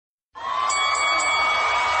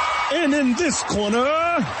And in this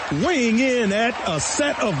corner, weighing in at a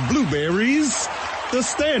set of blueberries, the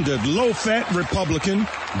standard low-fat Republican,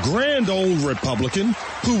 grand old Republican,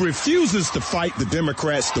 who refuses to fight the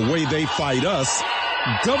Democrats the way they fight us,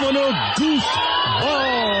 Governor Goofball.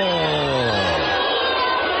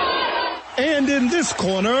 And in this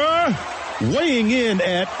corner, weighing in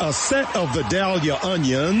at a set of Vidalia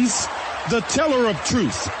onions, the teller of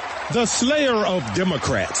truth, the slayer of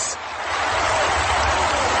Democrats.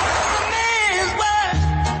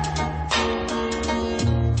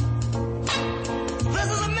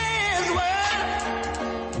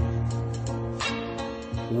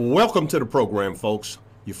 Welcome to the program, folks.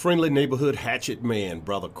 Your friendly neighborhood hatchet man,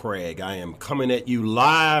 Brother Craig. I am coming at you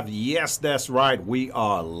live. Yes, that's right. We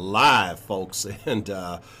are live, folks. And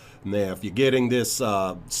now, if you're getting this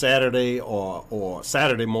Saturday or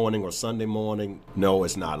Saturday morning or Sunday morning, no,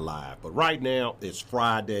 it's not live. But right now, it's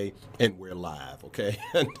Friday, and we're live, okay?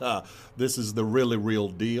 And this is the really real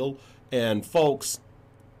deal. And, folks,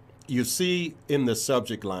 you see in the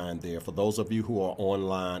subject line there, for those of you who are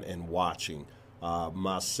online and watching,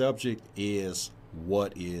 my subject is,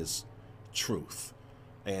 what is truth?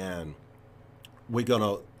 And we're going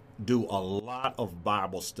to do a lot of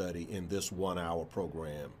Bible study in this 1 hour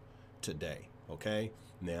program today, okay?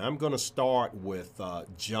 Now, I'm going to start with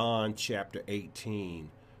John chapter 18,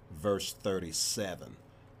 verse 37.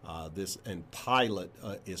 And Pilate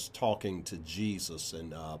is talking to Jesus,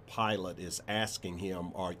 and Pilate is asking him,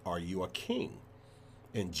 are you a king?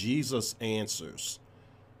 And Jesus answers,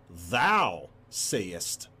 "Thou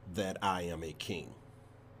sayest that I am a king.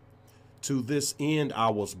 To this end I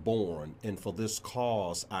was born, and for this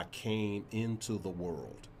cause I came into the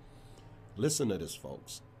world." Listen to this,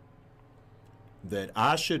 folks. "That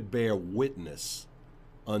I should bear witness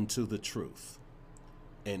unto the truth.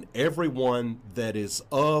 And everyone that is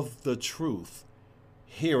of the truth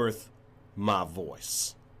heareth my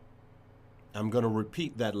voice." I'm going to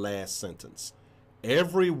repeat that last sentence.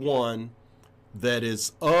 Everyone that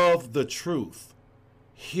is of the truth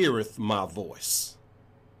heareth my voice.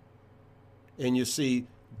 And you see,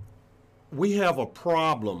 we have a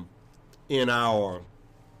problem in our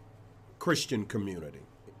Christian community,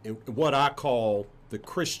 what I call the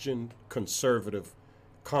Christian Conservative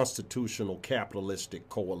Constitutional Capitalistic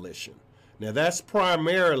Coalition. Now, that's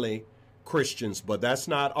primarily Christians, but that's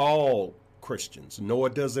not all Christians, nor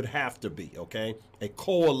does it have to be, okay? A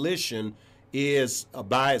coalition is,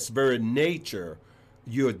 by its very nature,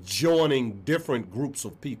 you're joining different groups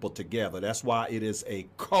of people together. That's why it is a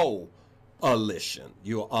coalition.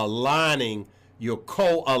 You're aligning, you're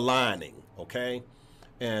co-aligning, okay?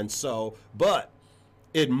 And so, but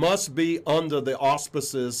it must be under the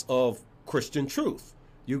auspices of Christian truth.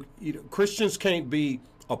 Christians can't be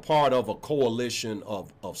a part of a coalition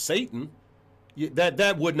of Satan.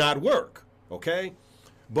 That would not work, okay?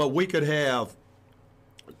 But we could have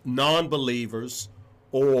non-believers,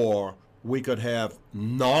 or we could have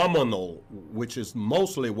nominal, which is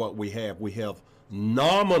mostly what we have. We have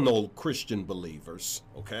nominal Christian believers,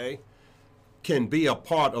 okay, can be a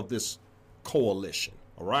part of this coalition,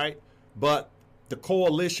 all right? But the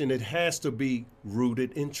coalition, it has to be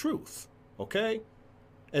rooted in truth, okay?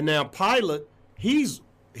 And now Pilate, he's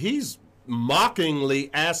mockingly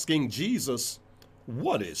asking Jesus,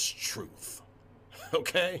 what is truth?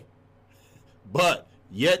 Okay? But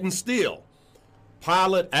yet and still,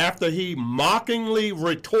 Pilate, after he mockingly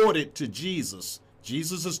retorted to Jesus,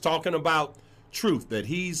 Jesus is talking about truth, that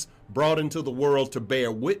he's brought into the world to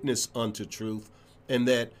bear witness unto truth, and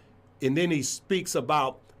then he speaks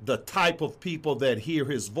about the type of people that hear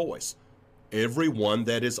his voice, everyone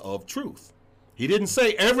that is of truth. He didn't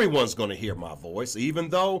say everyone's going to hear my voice, even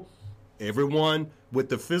though everyone with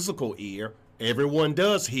the physical ear, everyone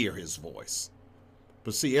does hear his voice.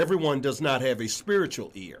 But see, everyone does not have a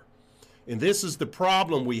spiritual ear. And this is the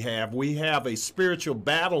problem we have. We have a spiritual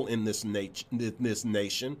battle in this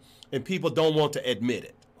nation, and people don't want to admit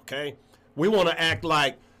it, okay? We want to act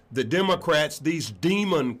like the Democrats, these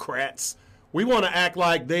demon-crats, we want to act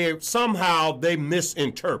like somehow they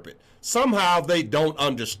misinterpret. Somehow they don't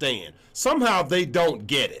understand. Somehow they don't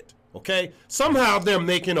get it, okay? Somehow they're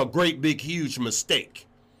making a great, big, huge mistake.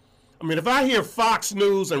 I mean, if I hear Fox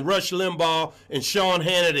News and Rush Limbaugh and Sean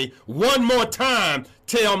Hannity one more time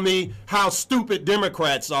tell me how stupid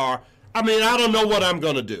Democrats are, I mean, I don't know what I'm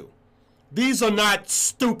going to do. These are not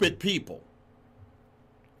stupid people.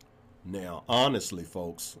 Now, honestly,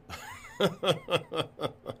 folks,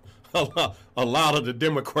 a lot of the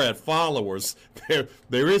Democrat followers,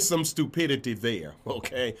 there is some stupidity there,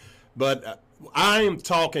 okay? But I am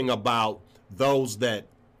talking about those that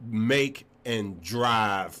make and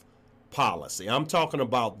drive policy. I'm talking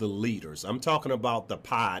about the leaders. I'm talking about the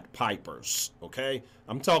Pied Pipers, okay?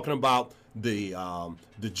 I'm talking about the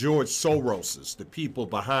George Soroses, the people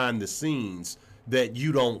behind the scenes that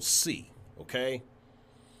you don't see, okay?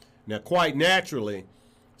 Now, quite naturally,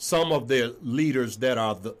 some of their leaders that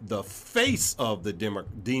are the face of the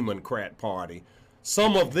Democrat Party,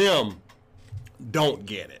 some of them don't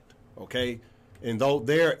get it, okay? And though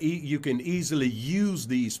you can easily use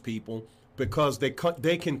these people because they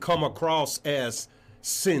can come across as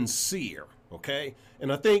sincere, okay?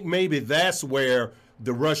 And I think maybe that's where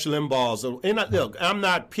the Rush Limbaughs are. And look, I'm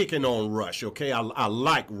not picking on Rush, okay? I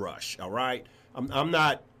like Rush, all right? I'm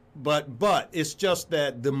not, but it's just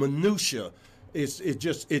that the minutia,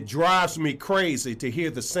 it drives me crazy to hear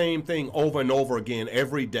the same thing over and over again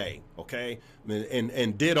every day, okay?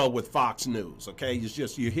 And ditto with Fox News, okay? It's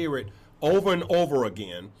just, you hear it over and over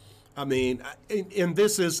again. I mean, and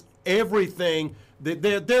this is everything.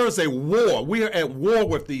 There is a war. We are at war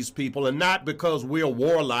with these people, and not because we're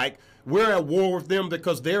warlike. We're at war with them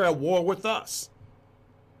because they're at war with us.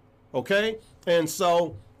 Okay? And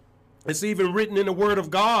so it's even written in the Word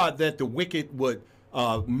of God that the wicked would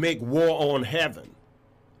make war on heaven.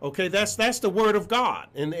 Okay, that's the Word of God,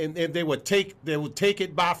 and they would take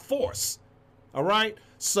it by force. All right?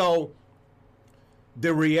 So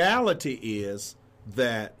the reality is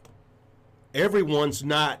that everyone's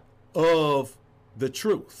not of the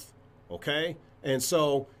truth, okay? And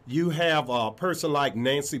so you have a person like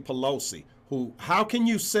Nancy Pelosi, who, how can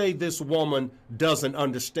you say this woman doesn't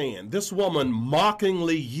understand? This woman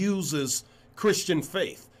mockingly uses Christian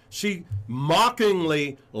faith. She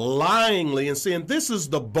mockingly, lyingly, and saying this is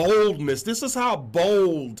the boldness, this is how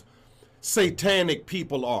bold satanic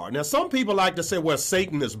people are. Now, some people like to say, well,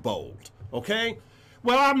 Satan is bold, okay?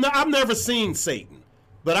 Well, I've never seen Satan,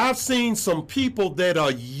 but I've seen some people that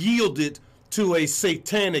are yielded to a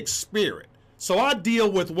satanic spirit. So I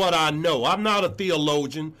deal with what I know. I'm not a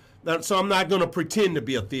theologian, so I'm not going to pretend to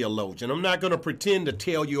be a theologian. I'm not going to pretend to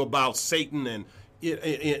tell you about Satan and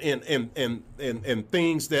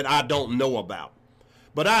things that I don't know about.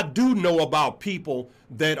 But I do know about people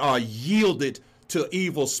that are yielded to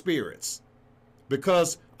evil spirits,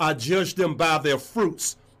 because I judge them by their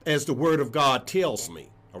fruits, as the Word of God tells me,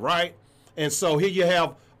 all right? And so here you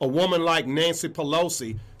have a woman like Nancy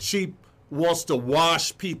Pelosi. She wants to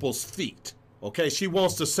wash people's feet, okay? She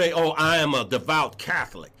wants to say, oh, I am a devout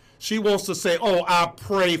Catholic. She wants to say, oh, I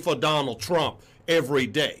pray for Donald Trump every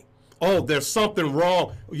day. Oh, there's something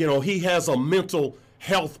wrong. You know, he has a mental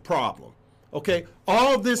health problem, okay?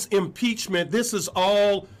 All this impeachment, this is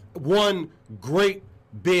all one great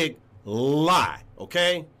big lie,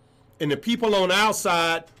 okay? And the people on our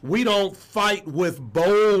side, we don't fight with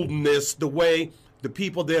boldness the way the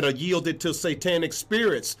people that are yielded to satanic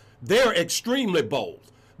spirits. They're extremely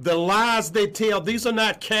bold. The lies they tell, these are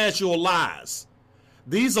not casual lies.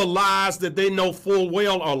 These are lies that they know full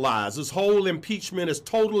well are lies. This whole impeachment is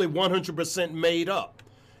totally 100% made up.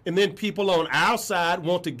 And then people on our side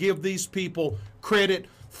want to give these people credit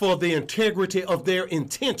for the integrity of their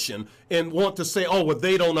intention and want to say, oh, well,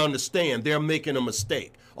 they don't understand. They're making a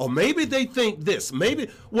mistake. Or maybe they think this. Maybe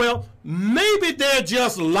they're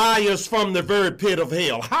just liars from the very pit of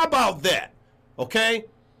hell. How about that? Okay?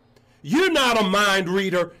 You're not a mind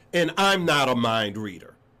reader, and I'm not a mind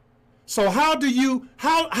reader. So how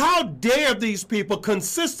dare these people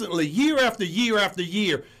consistently, year after year after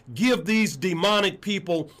year, give these demonic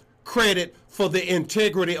people credit for the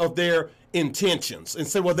integrity of their intentions and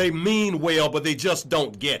say, well, they mean well, but they just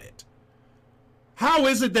don't get it? How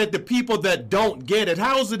is it that the people that don't get it,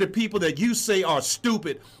 how is it the people that you say are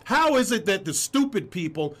stupid, how is it that the stupid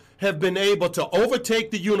people have been able to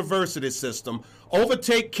overtake the university system,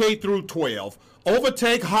 overtake K through 12,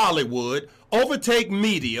 overtake Hollywood, overtake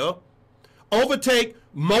media, overtake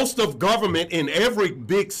most of government in every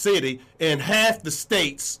big city and half the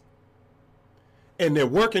states, and they're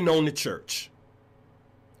working on the church?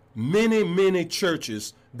 Many, many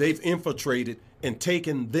churches they've infiltrated and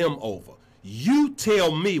taken them over. You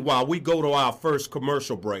tell me, while we go to our first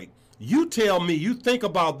commercial break, you tell me, you think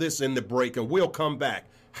about this in the break and we'll come back.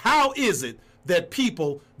 How is it that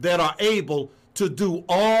people that are able to do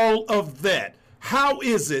all of that, how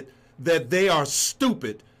is it that they are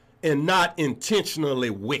stupid and not intentionally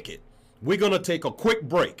wicked? We're going to take a quick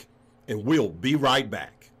break and we'll be right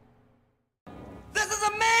back. This is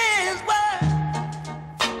a man's world.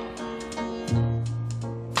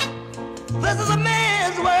 This is a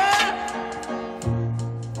man's world.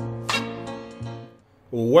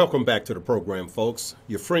 Welcome back to the program, folks.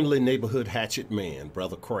 Your friendly neighborhood hatchet man,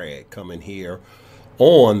 Brother Craig, coming here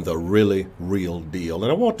on the Really Real Deal.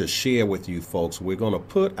 And I want to share with you folks, we're going to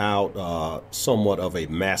put out somewhat of a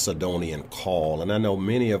Macedonian call. And I know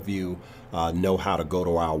many of you know how to go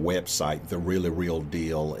to our website, The Really Real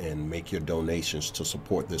Deal, and make your donations to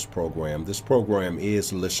support this program. This program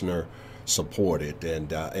is listener supported.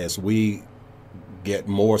 And as we get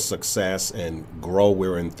more success and grow,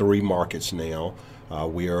 we're in 3 markets now.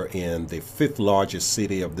 We are in the 5th largest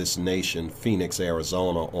city of this nation, Phoenix,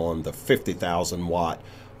 Arizona, on the 50,000 watt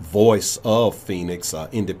Voice of Phoenix,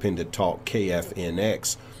 independent talk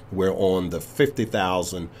KFNX. We're on the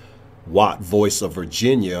 50,000 watt Voice of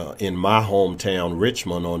Virginia in my hometown,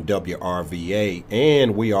 Richmond, on WRVA.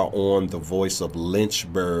 And we are on the Voice of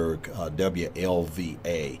Lynchburg,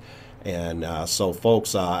 WLVA. And so,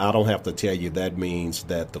 folks, I don't have to tell you that means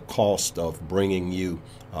that the cost of bringing you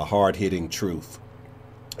hard-hitting truth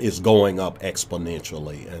is going up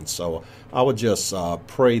exponentially. And so I would just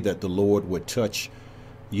pray that the Lord would touch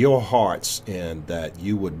your hearts and that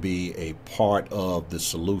you would be a part of the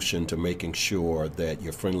solution to making sure that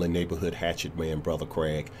your friendly neighborhood hatchet man, Brother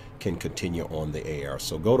Craig, can continue on the air.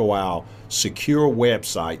 So go to our secure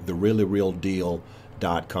website,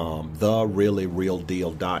 thereallyrealdeal.com,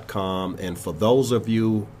 thereallyrealdeal.com. And for those of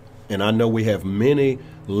you, and I know we have many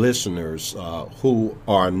listeners who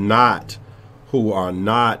are not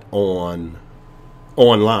online.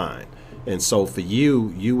 And so for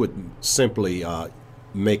you, you would simply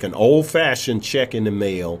make an old-fashioned check in the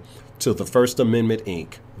mail to the First Amendment,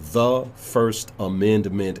 Inc., the First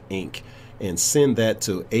Amendment, Inc., and send that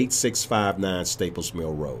to 8659 Staples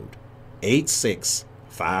Mill Road.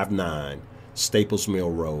 8659 Staples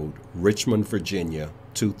Mill Road, Richmond, Virginia,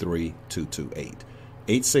 23228.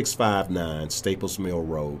 8659 Staples Mill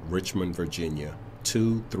Road, Richmond, Virginia,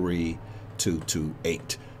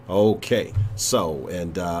 23228. Okay, so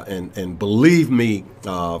and believe me,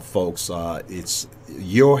 folks, it's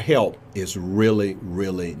your help is really,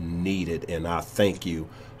 really needed, and I thank you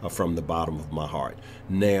from the bottom of my heart.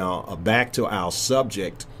 Now, back to our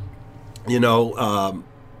subject. You know,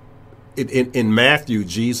 in Matthew,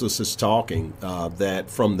 Jesus is talking that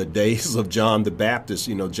from the days of John the Baptist,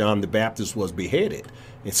 you know, John the Baptist was beheaded,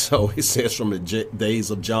 and so it says from the days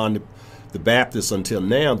of John the Baptist until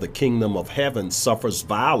now, the kingdom of heaven suffers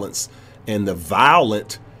violence, and the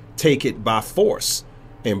violent take it by force.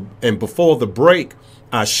 And before the break,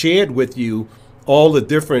 I shared with you all the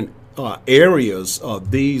different areas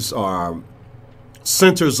of these are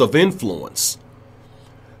centers of influence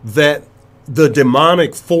that the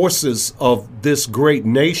demonic forces of this great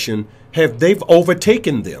nation they've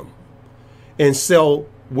overtaken them. And so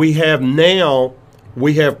we have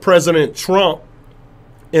President Trump.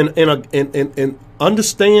 And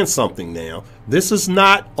understand something now. This is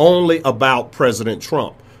not only about President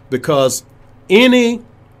Trump, because any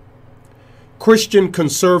Christian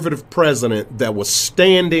conservative president that was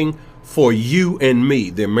standing for you and me,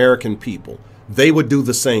 the American people, they would do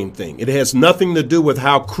the same thing. It has nothing to do with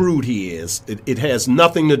how crude he is. It has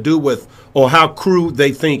nothing to do with or how crude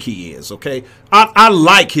they think he is. Okay, I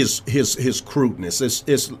like his crudeness.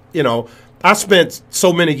 It's you know. I spent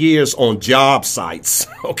so many years on job sites,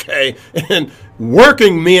 okay, and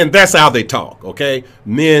working men, that's how they talk, okay?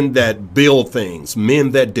 Men that build things, men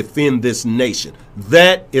that defend this nation.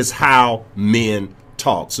 That is how men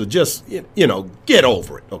talk. So just, you know, get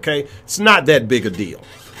over it, okay? It's not that big a deal.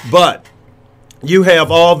 But you have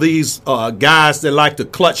all these guys that like to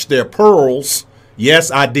clutch their pearls. Yes,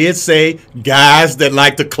 I did say guys that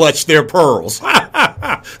like to clutch their pearls.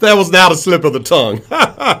 That was not a slip of the tongue.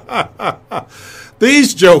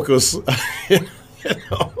 These jokers, you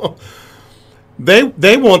know,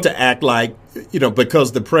 they want to act like, you know,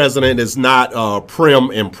 because the president is not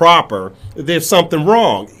prim and proper, there's something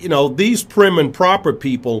wrong. You know, these prim and proper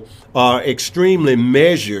people are extremely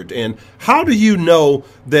measured. And how do you know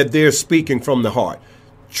that they're speaking from the heart?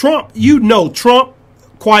 Trump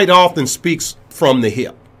quite often speaks from the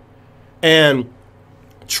hip. And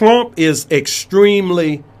Trump is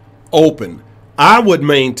extremely open. I would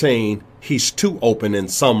maintain he's too open in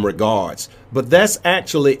some regards, but that's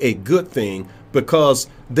actually a good thing because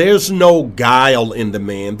there's no guile in the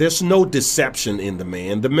man. There's no deception in the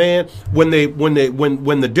man. The man, when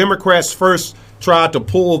the Democrats first tried to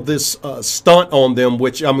pull this stunt on them,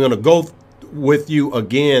 which I'm going to go with you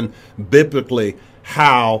again biblically,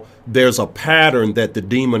 how there's a pattern that the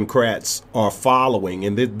Democrats are following,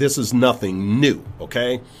 and this is nothing new,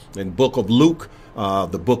 okay? In book of Luke,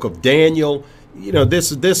 the book of Daniel, you know,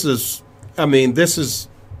 this is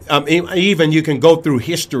even you can go through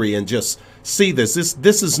history and just see this.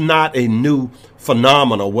 This is not a new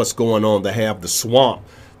phenomenon, what's going on, to have the swamp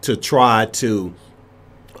to try to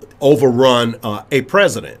overrun a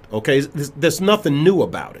president. Okay, there's nothing new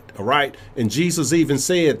about it. All right. And Jesus even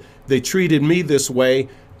said they treated me this way.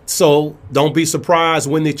 So don't be surprised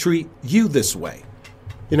when they treat you this way.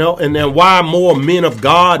 You know, and then why more men of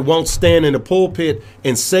God won't stand in the pulpit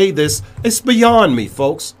and say this, it's beyond me,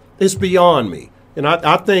 folks. It's beyond me. And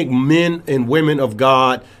I think men and women of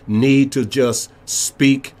God need to just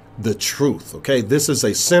speak the truth. OK, this is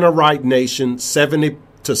a center-right nation, 70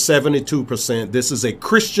 to 72%. This is a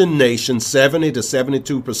Christian nation, 70 to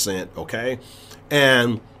 72%. OK,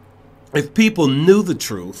 and if people knew the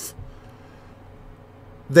truth,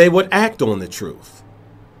 they would act on the truth.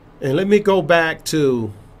 And let me go back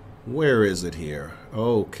to, where is it here?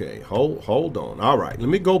 Okay, hold on. All right, let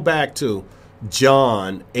me go back to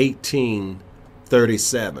John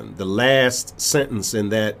 18:37, the last sentence in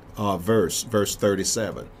that verse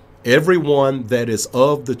 37. Everyone that is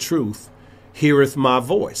of the truth heareth my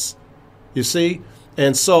voice. You see?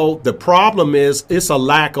 And so the problem is it's a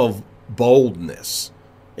lack of boldness.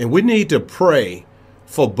 And we need to pray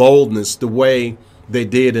for boldness the way they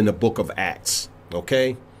did in the book of Acts.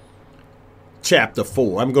 Okay? Chapter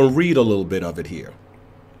 4. I'm going to read a little bit of it here.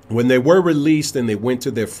 When they were released and they went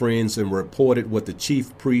to their friends and reported what the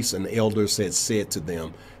chief priests and elders had said to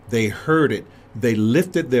them, they heard it. They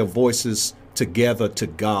lifted their voices together to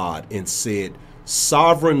God and said,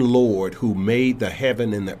 Sovereign Lord, who made the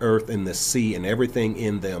heaven and the earth and the sea and everything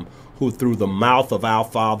in them, who through the mouth of our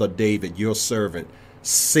father David, your servant,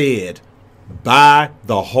 said by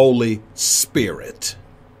the Holy Spirit.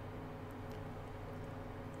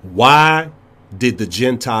 Why did the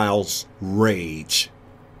Gentiles rage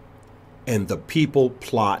and the people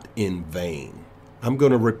plot in vain? I'm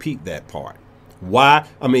going to repeat that part. Why?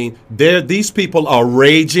 I mean, these people are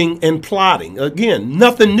raging and plotting. Again,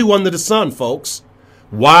 nothing new under the sun, folks.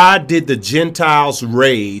 Why did the Gentiles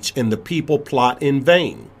rage and the people plot in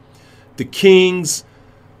vain? The kings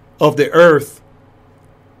of the earth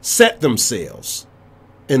set themselves,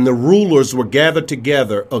 and the rulers were gathered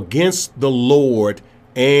together against the Lord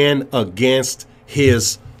and against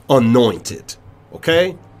his anointed.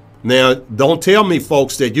 Okay? Now, don't tell me,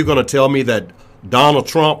 folks, that you're going to tell me that Donald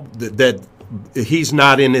Trump, that he's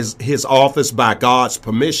not in his office by God's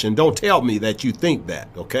permission. Don't tell me that you think that,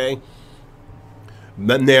 okay?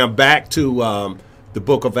 Now, back to the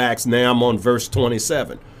book of Acts. Now I'm on verse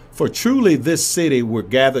 27. For truly this city were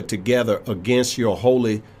gathered together against your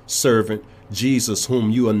holy servant, Jesus, whom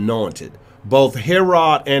you anointed. Both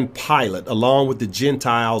Herod and Pilate, along with the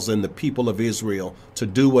Gentiles and the people of Israel, to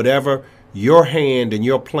do whatever your hand and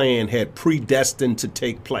your plan had predestined to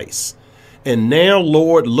take place. And now,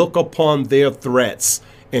 Lord, look upon their threats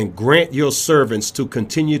and grant your servants to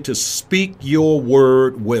continue to speak your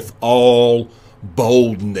word with all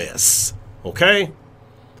boldness. Okay?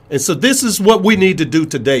 And so this is what we need to do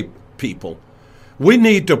today, people. We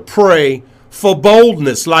need to pray for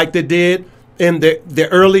boldness like they did in the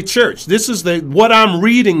early church. This is what I'm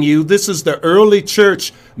reading you. This is the early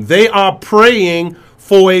church. They are praying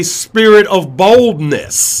for a spirit of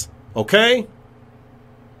boldness. Okay?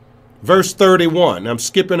 Verse 31. I'm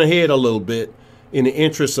skipping ahead a little bit in the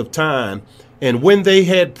interest of time. And when they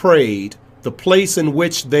had prayed, the place in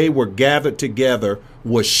which they were gathered together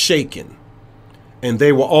was shaken. And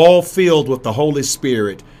they were all filled with the Holy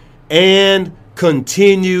Spirit and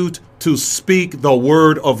continued to speak the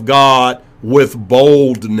word of God with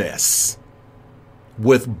boldness.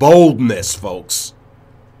 With boldness, folks.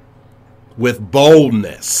 With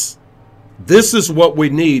boldness. This is what we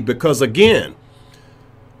need because, again,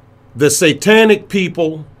 the satanic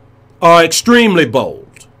people are extremely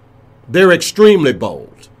bold. They're extremely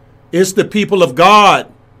bold. It's the people of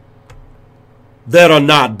God that are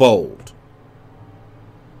not bold.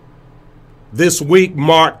 This week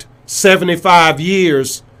marked 75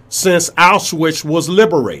 years since Auschwitz was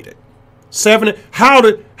liberated. How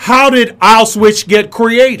did Auschwitz get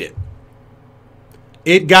created?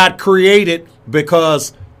 It got created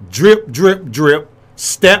because drip, drip, drip,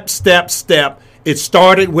 step, step, step. It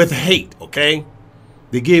started with hate, okay?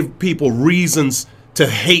 They give people reasons to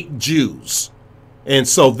hate Jews. And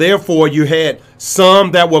so therefore you had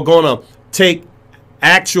some that were going to take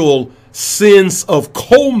actual sins of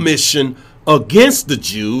commission against the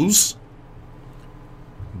Jews.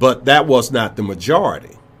 But that was not the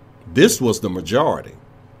majority. This was the majority.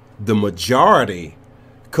 The majority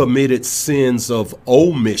committed sins of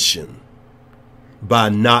omission by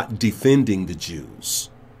not defending the Jews.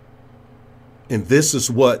 And this is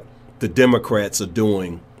what the Democrats are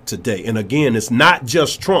doing today. And again, it's not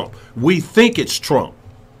just Trump. We think it's Trump.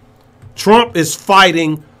 Trump is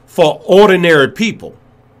fighting for ordinary people.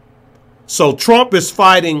 So Trump is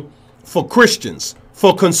fighting for Christians.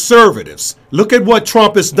 for conservatives. Look at what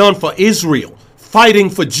Trump has done for Israel, fighting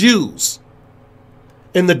for Jews.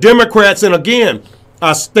 And the Democrats, and again,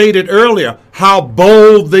 I stated earlier how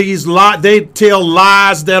bold these lies, they tell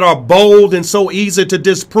lies that are bold and so easy to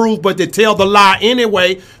disprove, but they tell the lie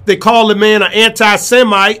anyway. They call the man an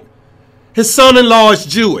anti-Semite. His son-in-law is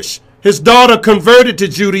Jewish. His daughter converted to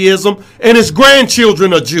Judaism, and his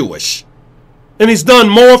grandchildren are Jewish. And he's done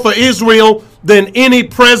more for Israel than any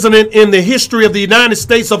president in the history of the United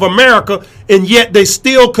States of America, and yet they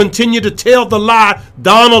still continue to tell the lie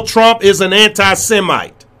Donald Trump is an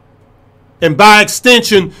anti-Semite. And by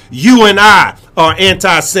extension, you and I are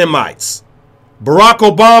anti-Semites. Barack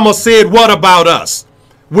Obama said, what about us?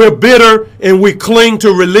 We're bitter and we cling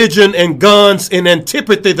to religion and guns in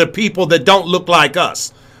antipathy to people that don't look like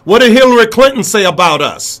us. What did Hillary Clinton say about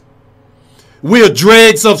us? We're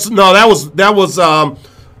dregs of, no, that was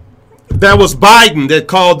Biden that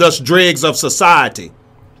called us dregs of society.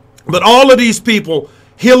 But all of these people,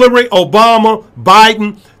 Hillary, Obama,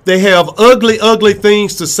 Biden, they have ugly, ugly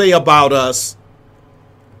things to say about us.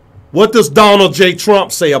 What does Donald J.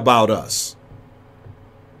 Trump say about us?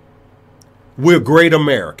 We're great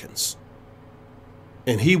Americans.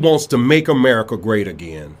 And he wants to make America great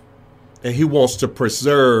again. And he wants to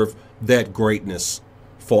preserve that greatness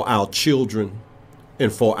for our children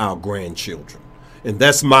and for our grandchildren. And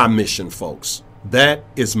that's my mission, folks. That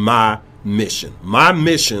is my mission. My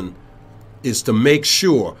mission is to make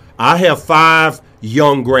sure I have 5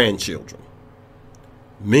 young grandchildren.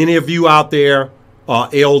 Many of you out there are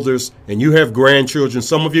elders and you have grandchildren.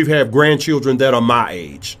 Some of you have grandchildren that are my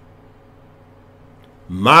age.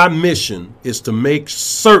 My mission is to make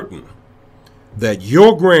certain that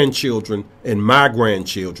your grandchildren and my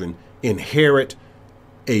grandchildren inherit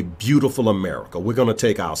a beautiful America. We're going to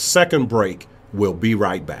take our second break. We'll be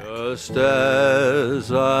right back. Just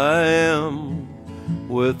as I am,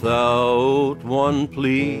 without one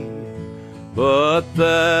plea, but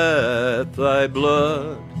that thy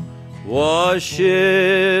blood was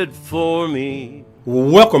shed for me.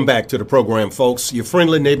 Welcome back to the program, folks. Your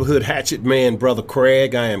friendly neighborhood hatchet man, Brother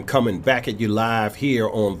Craig. I am coming back at you live here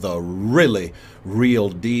on the Really Real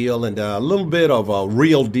Deal, and a little bit of a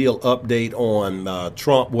real deal update on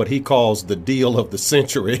Trump, what he calls the deal of the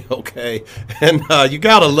century, okay? And you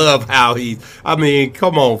got to love how I mean,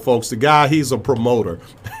 come on, folks. The guy, he's a promoter.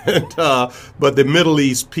 And, but the Middle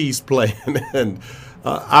East peace plan, and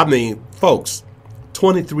I mean, folks,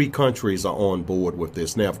 23 countries are on board with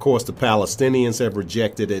this. Now, of course, the Palestinians have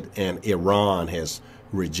rejected it and Iran has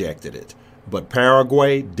rejected it. But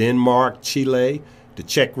Paraguay, Denmark, Chile, the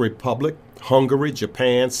Czech Republic, Hungary,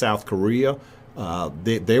 Japan, South Korea,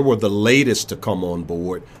 they were the latest to come on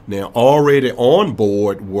board. Now, already on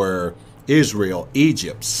board were Israel,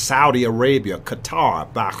 Egypt, Saudi Arabia,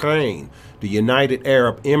 Qatar, Bahrain, the United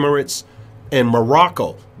Arab Emirates, and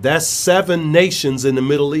Morocco. That's 7 nations in the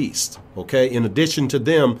Middle East. Okay, in addition to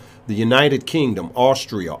them, the United Kingdom,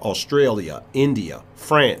 Austria, Australia, India,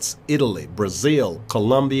 France, Italy, Brazil,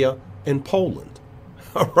 Colombia, and Poland.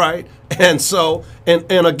 All right. And so,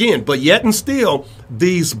 and again, but yet and still,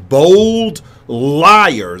 these bold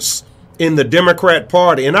liars in the Democrat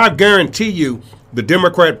Party, and I guarantee you the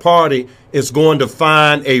Democrat Party is going to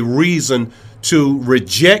find a reason to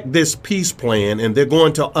reject this peace plan, and they're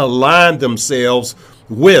going to align themselves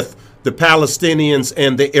with the Palestinians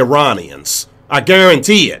and the Iranians. I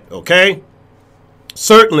guarantee it, okay?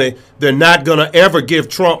 Certainly, they're not going to ever give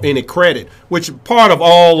Trump any credit, which part of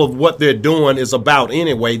all of what they're doing is about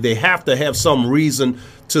anyway. They have to have some reason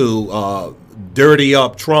to dirty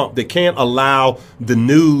up Trump. They can't allow the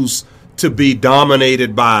news to be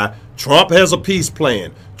dominated by Trump has a peace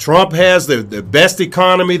plan. Trump has the best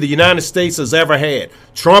economy the United States has ever had.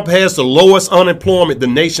 Trump has the lowest unemployment the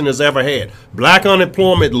nation has ever had. Black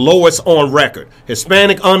unemployment, lowest on record.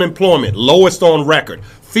 Hispanic unemployment, lowest on record.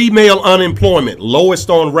 Female unemployment, lowest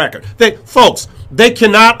on record. Folks, they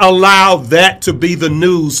cannot allow that to be the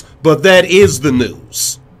news, but that is the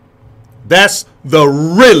news. That's the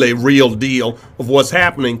really real deal of what's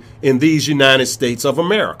happening in these United States of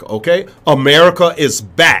America, okay? America is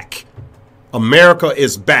back. America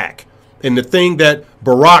is back. And the thing that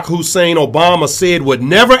Barack Hussein Obama said would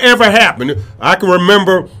never, ever happen. I can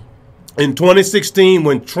remember in 2016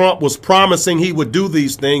 when Trump was promising he would do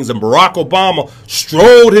these things, and Barack Obama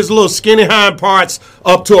strode his little skinny hind parts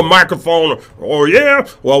up to a microphone. Oh, yeah?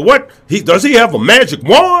 Well, does he have a magic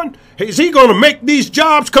wand? Is he going to make these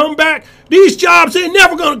jobs come back? These jobs ain't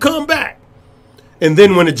never going to come back. And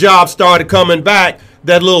then when the jobs started coming back,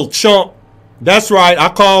 that little chump, that's right, I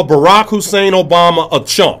call Barack Hussein Obama a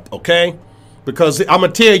chump, okay? Because I'm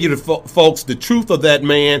going to tell you, folks, the truth of that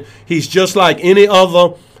man. He's just like any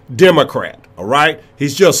other Democrat, all right?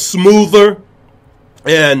 He's just smoother,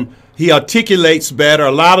 and he articulates better.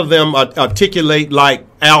 A lot of them articulate like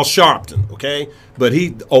Al Sharpton, okay? But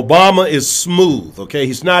Obama is smooth, okay?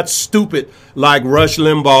 He's not stupid like Rush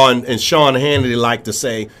Limbaugh and Sean Hannity like to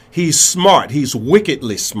say. He's smart. He's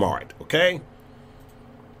wickedly smart, okay?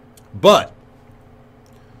 But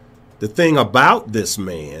the thing about this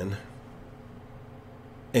man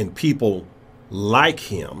and people like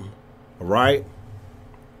him, right?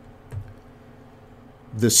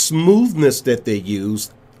 The smoothness that they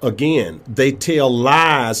use, again, they tell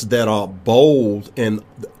lies that are bold and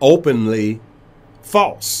openly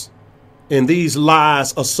false. And these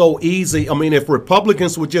lies are so easy. I mean, if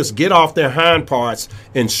Republicans would just get off their hind parts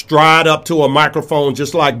and stride up to a microphone,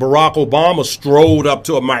 just like Barack Obama strode up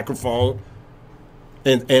to a microphone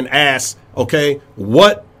and asked, okay,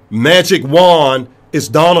 what magic wand is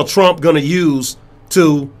Donald Trump going to use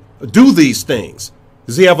to do these things?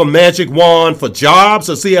 Does he have a magic wand for jobs?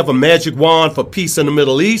 Does he have a magic wand for peace in the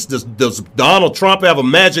Middle East? Does Donald Trump have a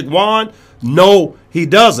magic wand? No, he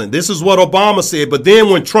doesn't. This is what Obama said. But then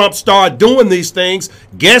when Trump started doing these things,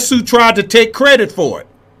 guess who tried to take credit for it?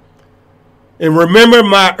 And remember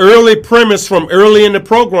my early premise from early in the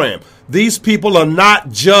program. These people are not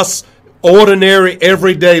just ordinary,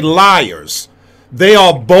 everyday liars. They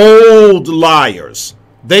are bold liars.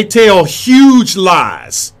 They tell huge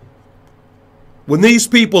lies. When these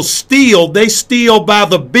people steal, they steal by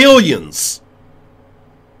the billions.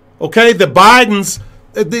 Okay, the Bidens,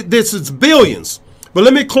 this is billions. But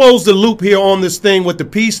let me close the loop here on this thing with the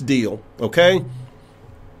peace deal, okay?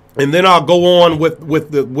 And then I'll go on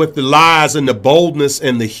with the lies and the boldness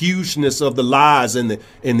and the hugeness of the lies and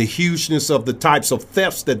the hugeness of the types of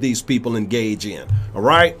thefts that these people engage in. All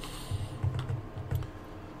right.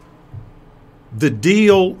 The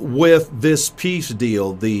deal with this peace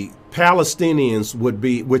deal, the Palestinians would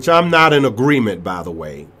be, which I'm not in agreement, by the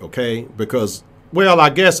way, okay? Because, well, I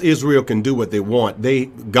guess Israel can do what they want.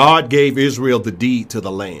 God gave Israel the deed to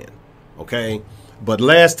the land, okay? But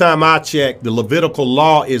last time I checked, the Levitical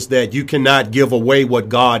law is that you cannot give away what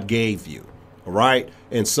God gave you, all right?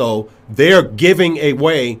 And so they're giving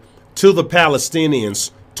away to the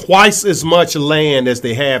Palestinians twice as much land as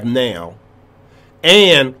they have now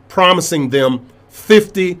and promising them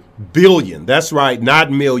 $50 billion. That's right,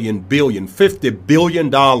 not million, billion, $50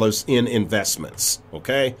 billion in investments,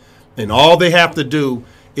 okay? And all they have to do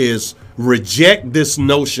is reject this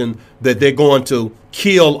notion that they're going to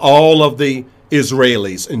kill all of the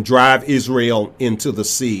Israelis and drive Israel into the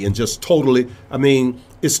sea and just totally, I mean,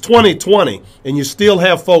 it's 2020 and you still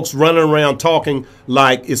have folks running around talking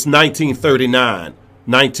like it's 1939,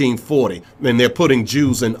 1940, and they're putting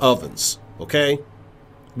Jews in ovens, okay?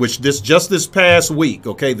 Which just this past week,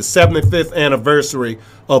 okay, the 75th anniversary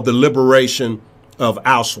of the liberation of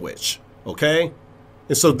Auschwitz, okay?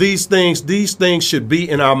 And so these things should be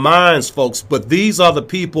in our minds, folks, but these are the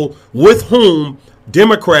people with whom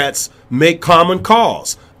Democrats make common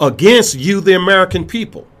cause against you, the American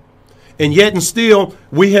people. And yet and still,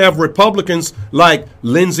 we have Republicans like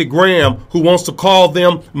Lindsey Graham who wants to call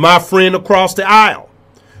them my friend across the aisle.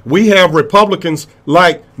 We have Republicans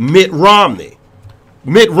like Mitt Romney.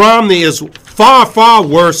 Mitt Romney is far, far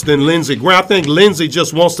worse than Lindsey Graham. I think Lindsey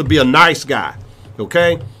just wants to be a nice guy,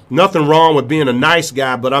 okay? Nothing wrong with being a nice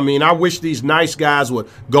guy, but I mean, I wish these nice guys would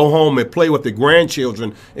go home and play with their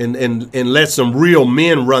grandchildren and let some real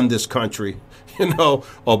men run this country, you know?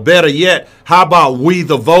 Or better yet, how about we,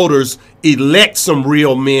 the voters, elect some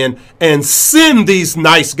real men and send these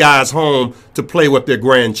nice guys home to play with their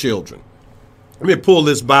grandchildren? Let me pull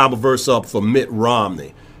this Bible verse up for Mitt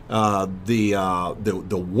Romney.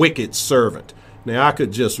 The wicked servant. Now I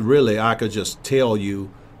could just tell you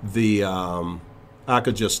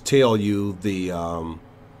the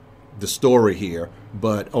story here,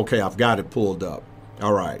 but okay, I've got it pulled up.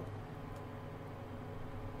 All right.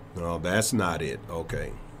 No, that's not it.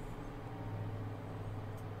 Okay.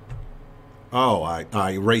 Oh,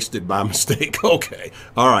 I erased it by mistake. Okay.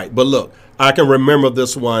 All right. But look, I can remember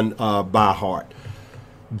this one by heart.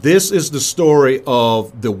 This is the story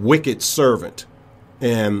of the wicked servant.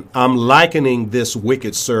 And I'm likening this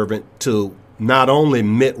wicked servant to not only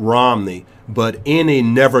Mitt Romney, but any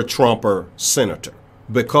never-Trumper senator.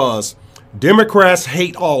 Because Democrats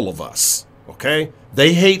hate all of us, okay?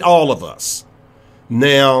 They hate all of us.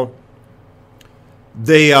 Now,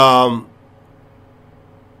 the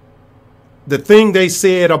thing they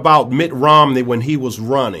said about Mitt Romney when he was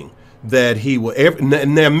running, that he will.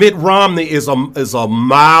 Now, Mitt Romney is a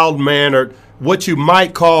mild-mannered, what you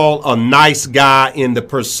might call a nice guy in the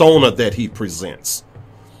persona that he presents.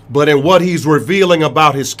 But in what he's revealing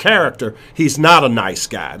about his character, he's not a nice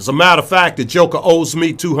guy. As a matter of fact, the Joker owes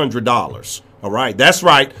me $200. All right, that's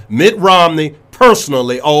right. Mitt Romney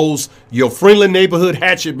personally owes your friendly neighborhood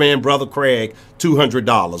hatchet man, Brother Craig,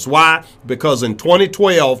 $200. Why? Because in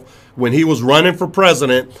 2012, when he was running for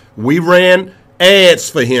president, we ran ads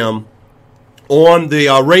for him on the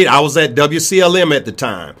rate. I was at WCLM at the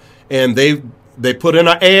time, and they put in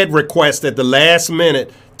an ad request at the last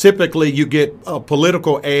minute. Typically, you get a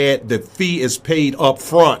political ad, the fee is paid up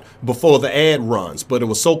front before the ad runs. But it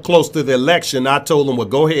was so close to the election, I told them, well,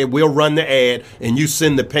 go ahead, we'll run the ad, and you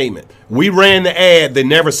send the payment. We ran the ad, they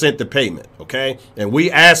never sent the payment, okay? And we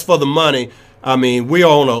asked for the money. I mean, we're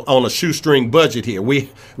on a shoestring budget here. We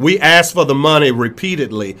asked for the money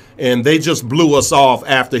repeatedly, and they just blew us off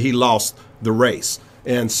after he lost the race.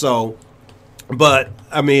 And so, but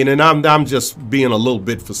I mean, and I'm just being a little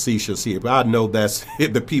bit facetious here, but I know that's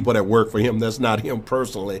the people that work for him. That's not him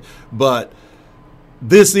personally, but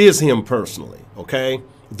this is him personally, okay?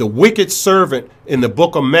 The wicked servant in the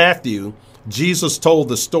book of Matthew, Jesus told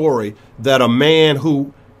the story that a man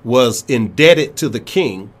who was indebted to the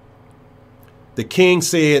king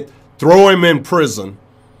said, throw him in prison,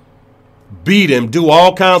 beat him, do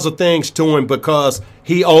all kinds of things to him because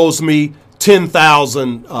he owes me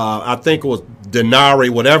 10,000, I think it was denarii,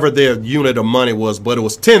 whatever their unit of money was, but it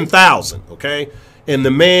was 10,000, okay? And the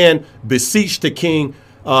man beseeched the king,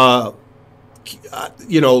 Lord,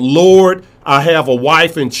 I have a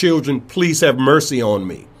wife and children, please have mercy on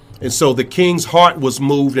me. And so the king's heart was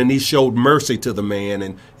moved, and he showed mercy to the man.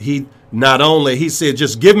 And he said,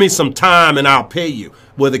 just give me some time and I'll pay you.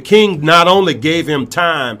 Well, the king not only gave him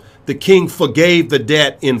time, the king forgave the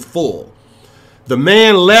debt in full. The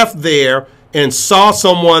man left there and saw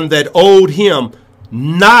someone that owed him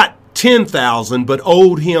not 10,000, but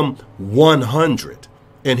owed him 100.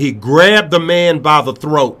 And he grabbed the man by the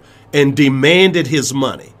throat and demanded his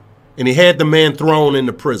money. And he had the man thrown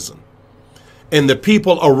into prison. And the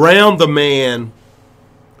people around the man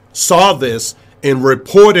saw this and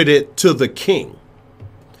reported it to the king.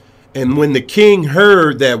 And when the king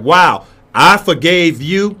heard that, wow, I forgave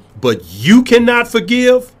you, but you cannot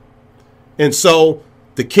forgive. And so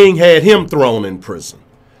the king had him thrown in prison.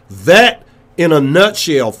 That, in a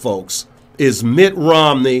nutshell, folks, is Mitt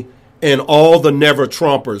Romney and all the never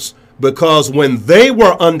Trumpers. Because when they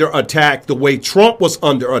were under attack, the way Trump was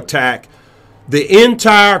under attack, the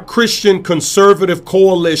entire Christian conservative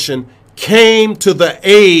coalition came to the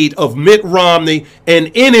aid of Mitt Romney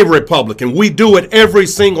and any Republican. We do it every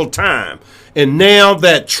single time. And now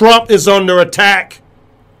that Trump is under attack,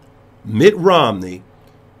 Mitt Romney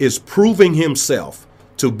is proving himself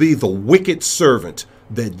to be the wicked servant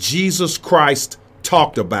that Jesus Christ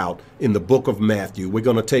talked about in the book of Matthew. We're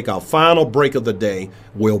going to take our final break of the day.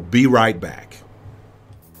 We'll be right back.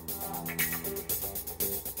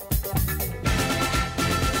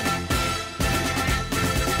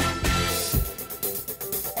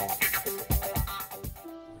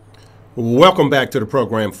 Welcome back to the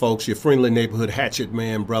program, folks. Your friendly neighborhood hatchet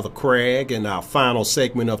man, Brother Craig. In our final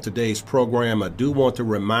segment of today's program, I do want to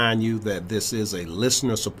remind you that this is a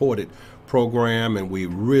listener-supported program, and we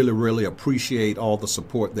really, really appreciate all the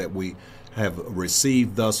support that we have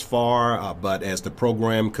received thus far. But as the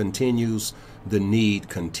program continues, the need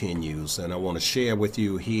continues. And I want to share with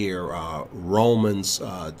you here Romans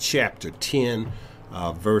chapter 10,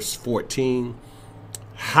 verse 14.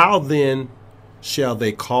 How then shall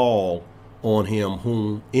they call on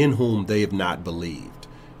him in whom they have not believed?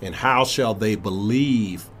 And how shall they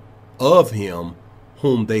believe of him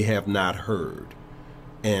whom they have not heard?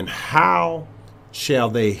 And how shall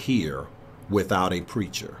they hear without a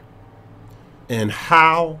preacher? And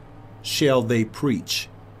how shall they preach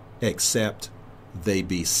except they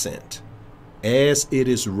be sent? As it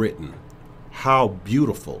is written, how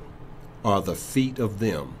beautiful are the feet of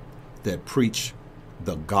them that preach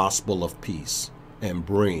the gospel of peace and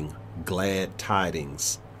bring glad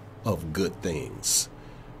tidings of good things.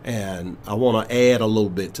 And I want to add a little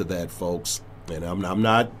bit to that, folks. And I'm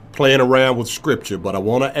not playing around with scripture, but I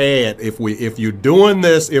want to add, if you're doing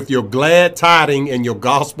this, if your glad tiding and your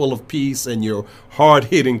gospel of peace and your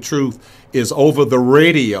hard-hitting truth is over the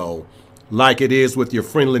radio, like it is with your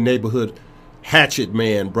friendly neighborhood hatchet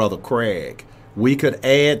man, Brother Craig, we could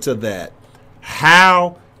add to that,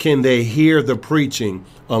 how can they hear the preaching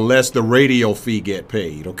unless the radio fee get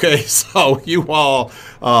paid? Okay, so you all,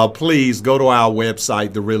 please go to our website,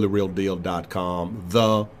 thereallyrealdeal.com,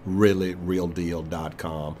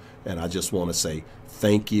 thereallyrealdeal.com. And I just want to say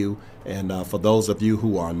thank you. And for those of you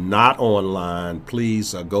who are not online,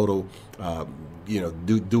 please go to,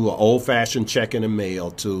 do an old-fashioned check in the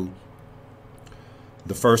mail to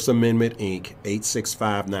the First Amendment, Inc.,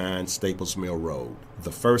 8659 Staples Mill Road.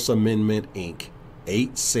 The First Amendment, Inc.,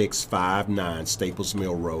 8659 Staples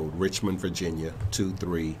Mill Road, Richmond, Virginia,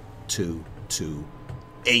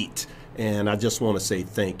 23228. And I just want to say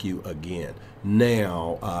thank you again.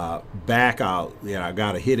 Now, back out. I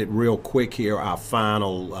got to hit it real quick here. Our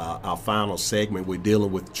final segment. We're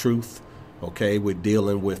dealing with truth. Okay, we're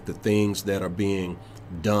dealing with the things that are being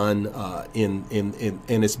done and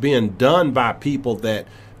it's being done by people that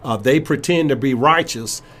they pretend to be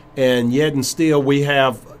righteous, and yet and still we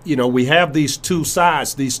have these two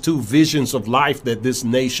sides, these two visions of life that this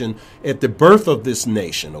nation, at the birth of this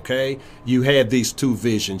nation, okay, you had these two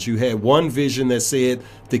visions. You had one vision that said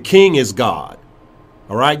the king is God.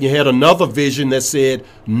 All right. You had another vision that said,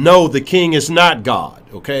 no, the king is not God.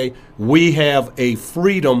 OK, we have a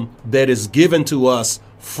freedom that is given to us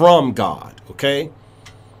from God. OK,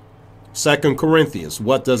 2 Corinthians,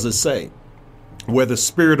 what does it say? Where the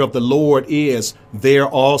Spirit of the Lord is, there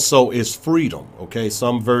also is freedom. OK,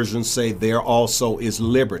 some versions say there also is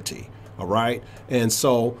liberty. All right. And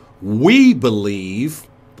so we believe.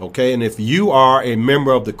 OK, and if you are a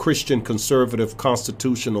member of the Christian Conservative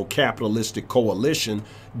Constitutional Capitalistic Coalition,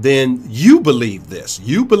 then you believe this.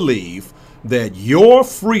 You believe that your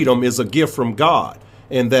freedom is a gift from God,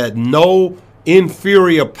 and that no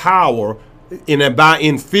inferior power, and by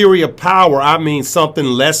inferior power, I mean something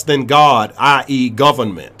less than God, i.e.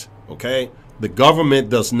 government. OK, the government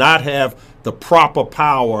does not have the proper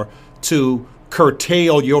power to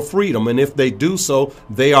curtail your freedom. And if they do so,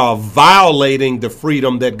 they are violating the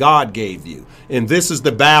freedom that God gave you. And this is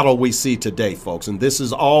the battle we see today, folks. And this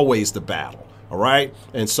is always the battle. All right.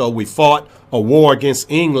 And so we fought a war against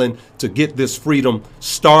England to get this freedom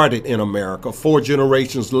started in America. 4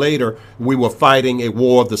 generations later, we were fighting a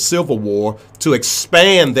war, the Civil War, to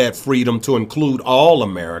expand that freedom to include all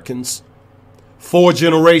Americans. 4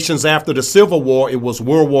 generations after the Civil War, it was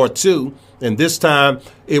World War II. And this time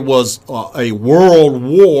it was a world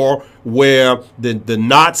war where the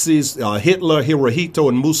Nazis, Hitler, Hirohito,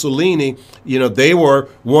 and Mussolini, they were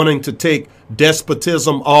wanting to take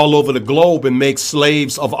despotism all over the globe and make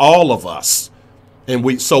slaves of all of us.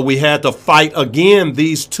 And so we had to fight again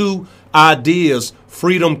these two ideas.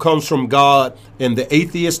 Freedom comes from God, and the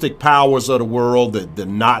atheistic powers of the world, the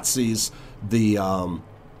Nazis, the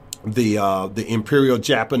Imperial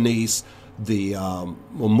Japanese, the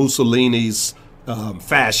Mussolini's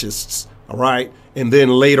fascists. All right. And then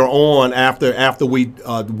later on, after we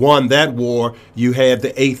won that war, you had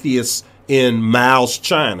the atheists in Mao's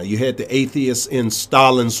China. You had the atheists in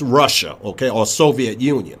Stalin's Russia, okay, or Soviet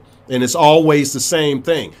Union. And it's always the same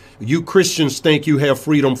thing. You Christians think you have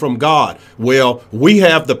freedom from God. Well, we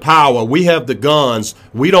have the power. We have the guns.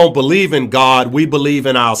 We don't believe in God. We believe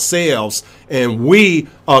in ourselves. And we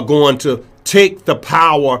are going to take the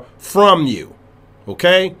power from you.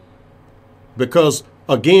 Okay? Because,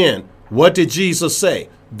 again, what did Jesus say?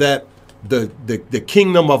 That the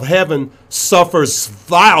kingdom of heaven suffers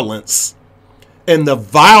violence, and the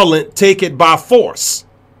violent take it by force.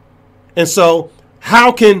 And so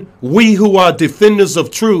how can we who are defenders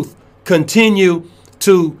of truth continue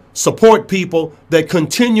to support people that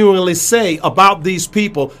continually say about these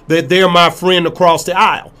people that they're my friend across the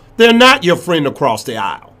aisle? They're not your friend across the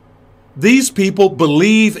aisle. These people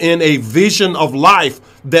believe in a vision of life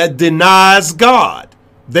that denies God.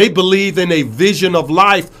 They believe in a vision of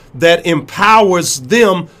life that empowers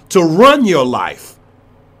them to run your life.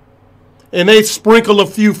 And they sprinkle a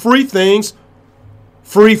few free things: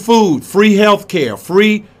 free food, free health care,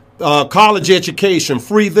 free college education,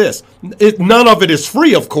 free this. None of it is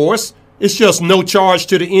free, of course. It's just no charge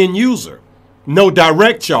to the end user, no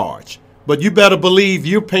direct charge. But you better believe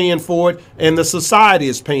you're paying for it, and the society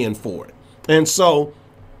is paying for it. And so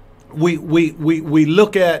we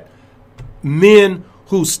look at men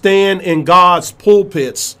who stand in God's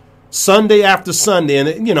pulpits Sunday after Sunday, and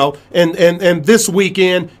and this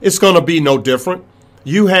weekend it's going to be no different.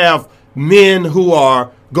 You have men who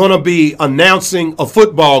are going to be announcing a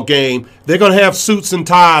football game. They're going to have suits and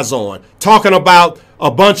ties on, talking about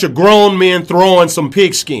a bunch of grown men throwing some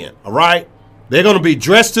pigskin. All right, they're going to be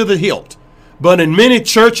dressed to the hilt. But in many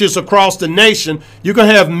churches across the nation, you're going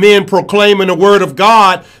to have men proclaiming the word of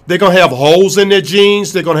God. They're going to have holes in their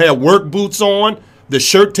jeans. They're going to have work boots on. The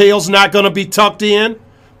shirt tail's not going to be tucked in.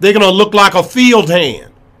 They're going to look like a field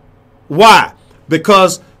hand. Why?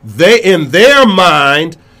 Because in their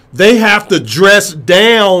mind, they have to dress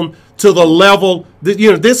down to the level that,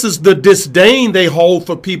 this is the disdain they hold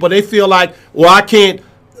for people. They feel like, well, I can't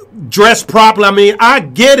dress properly. I mean, I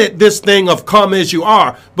get it, this thing of come as you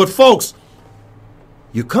are. But folks,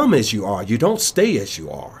 you come as you are. You don't stay as you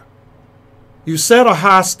are. You set a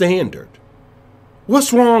high standard.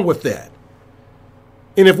 What's wrong with that?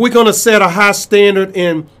 And if we're going to set a high standard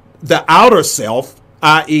in the outer self,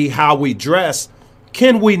 i.e. how we dress,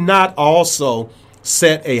 can we not also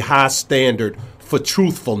set a high standard for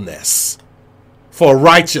truthfulness, for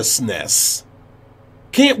righteousness?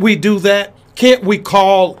 Can't we do that? Can't we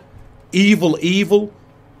call evil evil?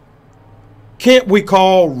 Can't we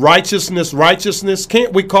call righteousness righteousness?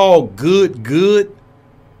 Can't we call good good?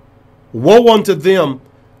 Woe unto them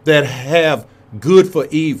that have good for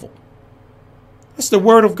evil. That's the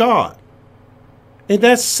word of God. And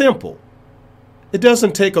that's simple. It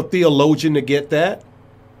doesn't take a theologian to get that.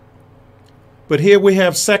 But here we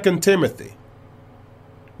have 2 Timothy.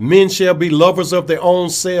 Men shall be lovers of their own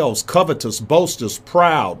selves, covetous, boasters,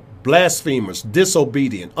 proud, blasphemers,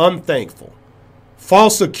 disobedient, unthankful,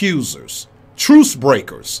 false accusers, truce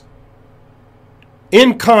breakers,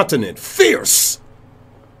 incontinent, fierce,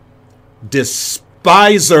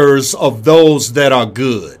 despisers of those that are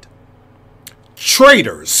good,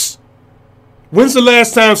 traitors. When's the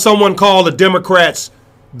last time someone called the Democrats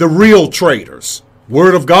the real traitors?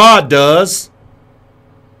 Word of God does.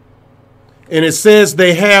 And it says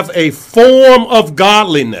they have a form of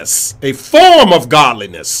godliness,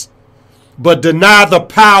 but deny the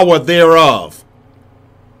power thereof.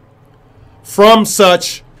 From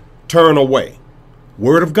such turn away.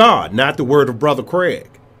 Word of God, not the word of Brother Craig.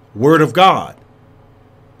 Word of God.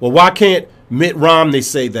 Well, why can't Mitt Romney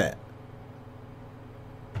say that?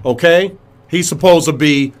 Okay? He's supposed to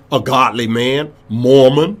be a godly man,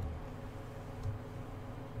 Mormon.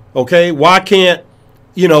 Okay? Why can't,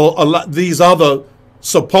 these other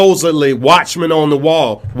supposedly watchmen on the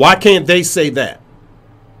wall, why can't they say that?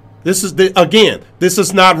 This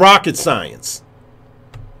is not rocket science.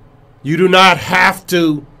 You do not have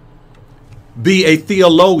to be a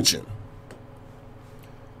theologian.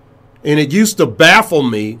 And it used to baffle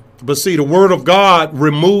me, but see, the word of God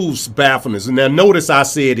removes baffleness. And now notice I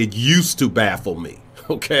said it used to baffle me,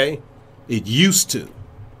 okay? It used to.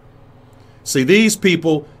 See, these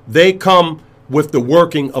people, they come with the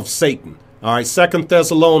working of Satan. All right, 2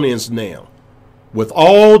 Thessalonians now. With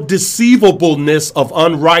all deceivableness of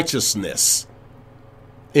unrighteousness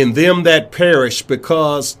in them that perish,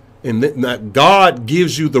 because God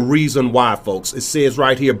gives you the reason why, folks. It says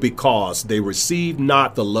right here, because they receive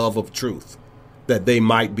not the love of truth, that they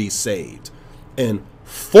might be saved. And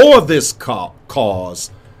for this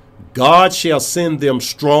cause, God shall send them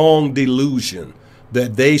strong delusion,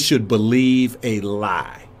 that they should believe a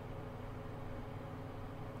lie.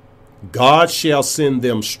 God shall send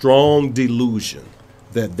them strong delusion,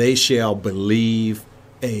 that they shall believe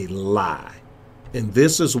a lie. And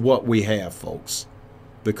this is what we have, folks.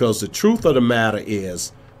 Because the truth of the matter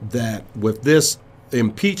is that with this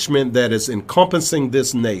impeachment that is encompassing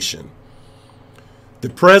this nation, the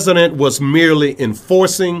president was merely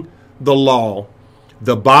enforcing the law.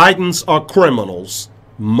 The Bidens are criminals,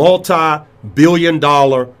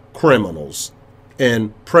 multi-billion-dollar criminals.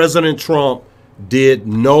 And President Trump did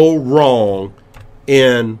no wrong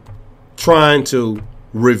in trying to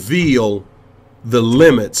reveal the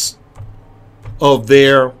limits of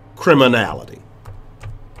their criminality.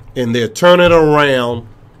 And they're turning around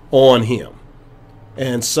on him.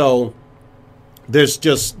 And so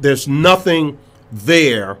there's nothing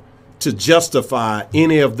there to justify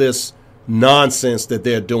any of this nonsense that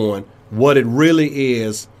they're doing. What it really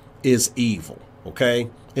is evil, okay?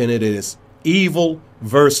 And it is evil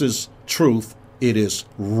versus truth. It is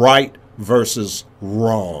right versus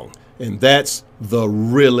wrong. And that's the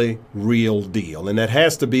really real deal. And that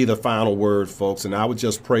has to be the final word, folks. And I would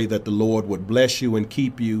just pray that the Lord would bless you and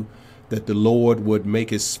keep you, that the Lord would make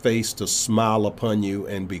his face to smile upon you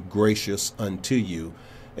and be gracious unto you,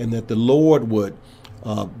 and that the Lord would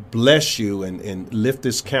bless you and lift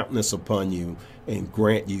his countenance upon you and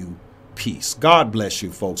grant you peace. God bless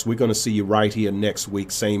you, folks. We're going to see you right here next week.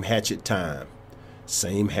 Same Hatchet time,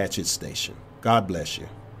 same Hatchet station. God bless you.